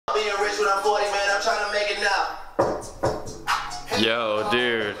when I'm 40, man. I'm trying to make it now. Yo,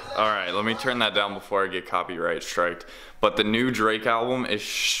 dude. Alright, let me turn that down before I get copyright striked. But the new Drake album is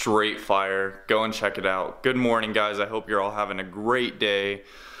straight fire. Go and check it out. Good morning, guys. I hope you're all having a great day.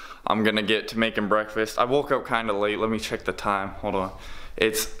 I'm gonna get to making breakfast. I woke up kind of late. Let me check the time. Hold on.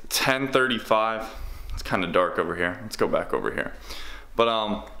 It's 10:35. It's kind of dark over here. Let's go back over here. But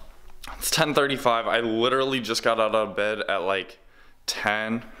it's 10:35. I literally just got out of bed at like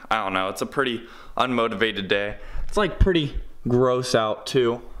 10. I don't know. It's a pretty unmotivated day. It's like pretty gross out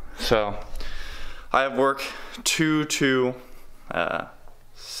too. So I have work 2 to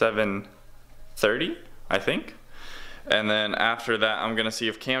 7:30, I think. And then after that, I'm gonna see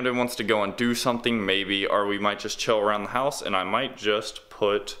if Camden wants to go and do something maybe, or we might just chill around the house, and I might just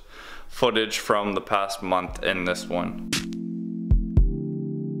put footage from the past month in this one.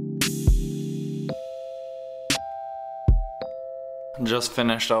 Just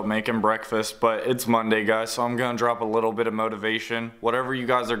finished up making breakfast, but it's Monday, guys, so I'm gonna drop a little bit of motivation. Whatever you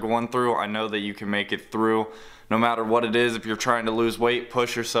guys are going through, I know that you can make it through. No matter what it is, if you're trying to lose weight,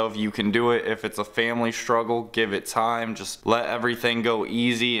 push yourself, you can do it. If it's a family struggle, give it time. Just let everything go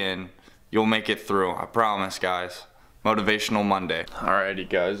easy and you'll make it through. I promise, guys. Motivational Monday. Alrighty,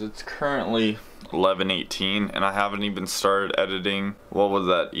 guys, it's currently 11:18 and I haven't even started editing. What would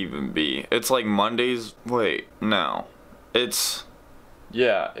that even be? It's like Monday's, wait, no.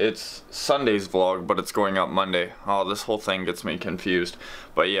 Yeah, it's Sunday's vlog, but it's going up Monday. Oh, this whole thing gets me confused.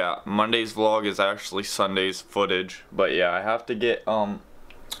 But yeah, Monday's vlog is actually Sunday's footage. But yeah, I have to get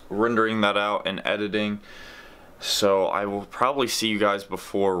rendering that out and editing. So I will probably see you guys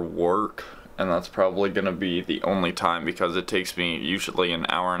before work, and that's probably gonna be the only time because it takes me usually an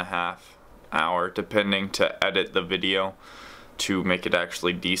hour and a half, depending, to edit the video to make it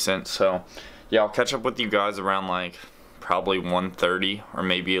actually decent. So yeah, I'll catch up with you guys around like probably 1:30 or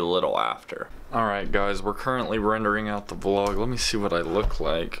maybe a little after. Alright, guys, we're currently rendering out the vlog. Let me see what I look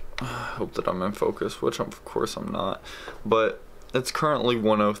like. I hope that I'm in focus, which of course I'm not. But it's currently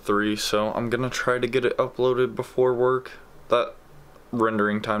 1:03, so I'm gonna try to get it uploaded before work. That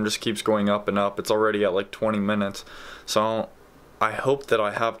rendering time just keeps going up and up. It's already at like 20 minutes. So I hope that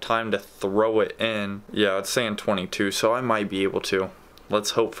I have time to throw it in. Yeah, it's saying 22, so I might be able to.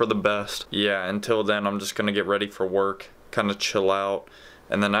 Let's hope for the best. Yeah, until then, I'm just gonna get ready for work, kind of chill out,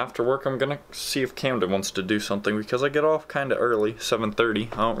 and then after work, I'm gonna see if Camden wants to do something because I get off kind of early, 7:30.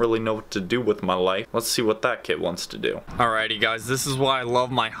 I don't really know what to do with my life. Let's see what that kid wants to do. Alrighty, guys, this is why I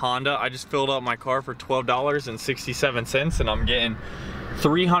love my Honda. I just filled up my car for $12.67, and I'm getting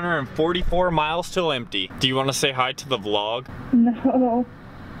 344 miles till empty. Do you want to say hi to the vlog? No.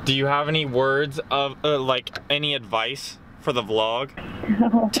 Do you have any words of, like, any advice for the vlog?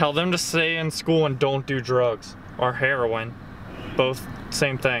 No. Tell them to stay in school and don't do drugs or heroin. Both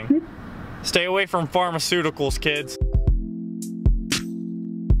same thing. Stay away from pharmaceuticals, kids.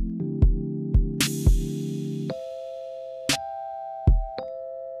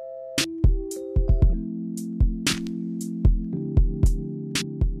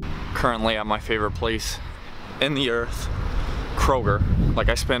 Currently at my favorite place in the earth, Kroger. Like,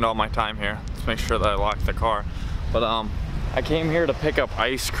 I spend all my time here. Let's make sure that I lock the car. But I came here to pick up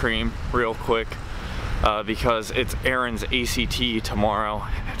ice cream real quick because it's Aaron's ACT tomorrow,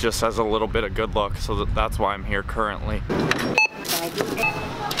 just as a little bit of good luck, so that's why I'm here currently.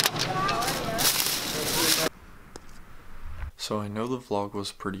 So I know the vlog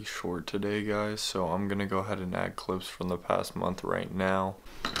was pretty short today, guys, so I'm gonna go ahead and add clips from the past month right now.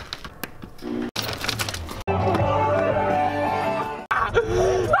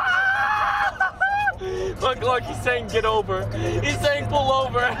 Look, he's saying get over. He's saying pull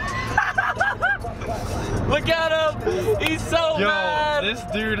over. Look at him. He's so mad. This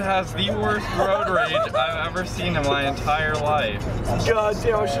dude has the worst road rage I've ever seen in my entire life. God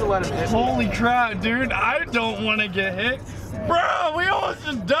damn, I should've let him hit me. Holy crap, dude. I don't want to get hit. Bro, we almost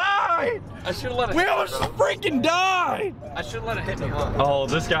just died. I should've let him We almost freaking died. I should've let it hit me, huh? Oh,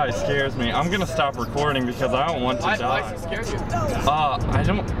 this guy scares me. I'm gonna stop recording because I don't want to die. Why does he scare you? I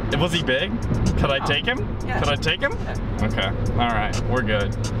don't. Was he big? Could I take him? Yeah. Could I take him? Yeah. Okay. All right. We're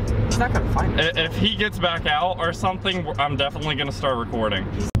good. He's not gonna find us. If he gets back out or something, I'm definitely gonna start recording.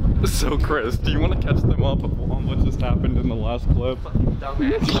 So Chris, do you want to catch them up on what just happened in the last clip?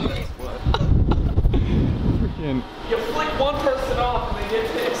 Dumbass. Freaking. You flick one person off and they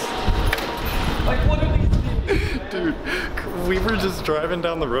get pissed. Like, what are these people? Dude, we were just driving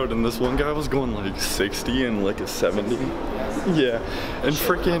down the road and this one guy was going like 60 and like a 70. Yeah, and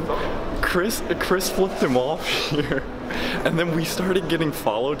freaking Chris flipped him off here. And then we started getting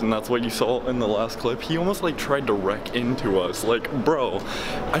followed, and that's what you saw in the last clip. He almost like tried to wreck into us. Like, bro,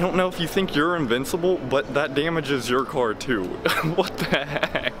 I don't know if you think you're invincible, but that damages your car too. What the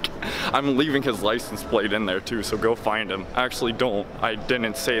heck? I'm leaving his license plate in there too, so go find him. Actually, don't. I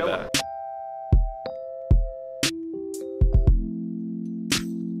didn't say that.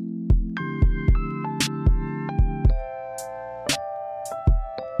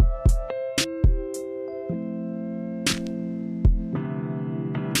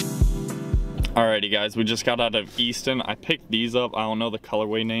 Alrighty guys, we just got out of Easton. I picked these up. I don't know the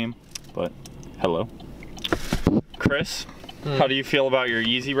colorway name, but hello. Chris, how do you feel about your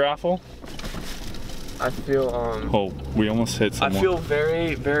YEEZY raffle? I feel Oh, we almost hit someone. I feel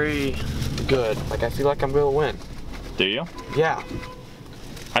very, very good. Like I feel like I'm gonna win. Do you? Yeah.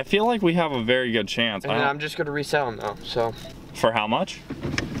 I feel like we have a very good chance. And I'm just gonna resell them though, so. For how much?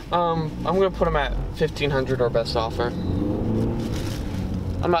 I'm gonna put them at 1,500 or best offer.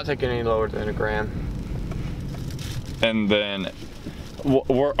 I'm not taking any lower than $1,000. And then,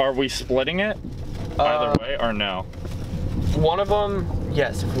 are we splitting it either way or no? One of them,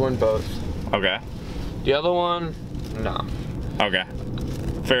 yes, if we win both. Okay. The other one, no. Okay.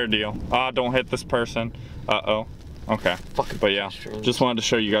 Fair deal. Don't hit this person. Uh-oh. Okay. Fucking but yeah, just wanted to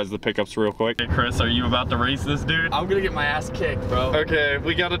show you guys the pickups real quick. Hey Chris, are you about to race this dude? I'm gonna get my ass kicked, bro. Okay,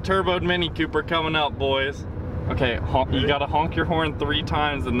 we got a turboed Mini Cooper coming up, boys. Okay, you gotta honk your horn 3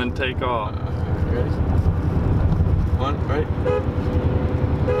 times and then take off. Ready? One, right?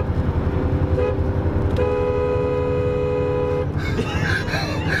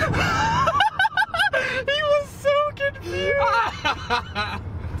 He was so confused.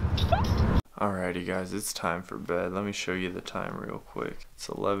 Alrighty guys, it's time for bed. Let me show you the time real quick. It's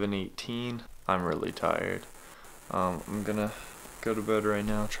 11:18. I'm really tired. I'm gonna go to bed right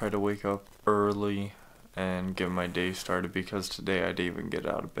now, try to wake up early and get my day started because today I didn't even get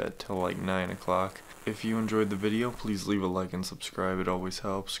out of bed till like 9 o'clock. If you enjoyed the video, please leave a like and subscribe. It always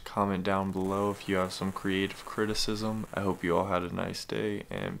helps. Comment down below if you have some creative criticism. I hope you all had a nice day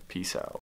and peace out.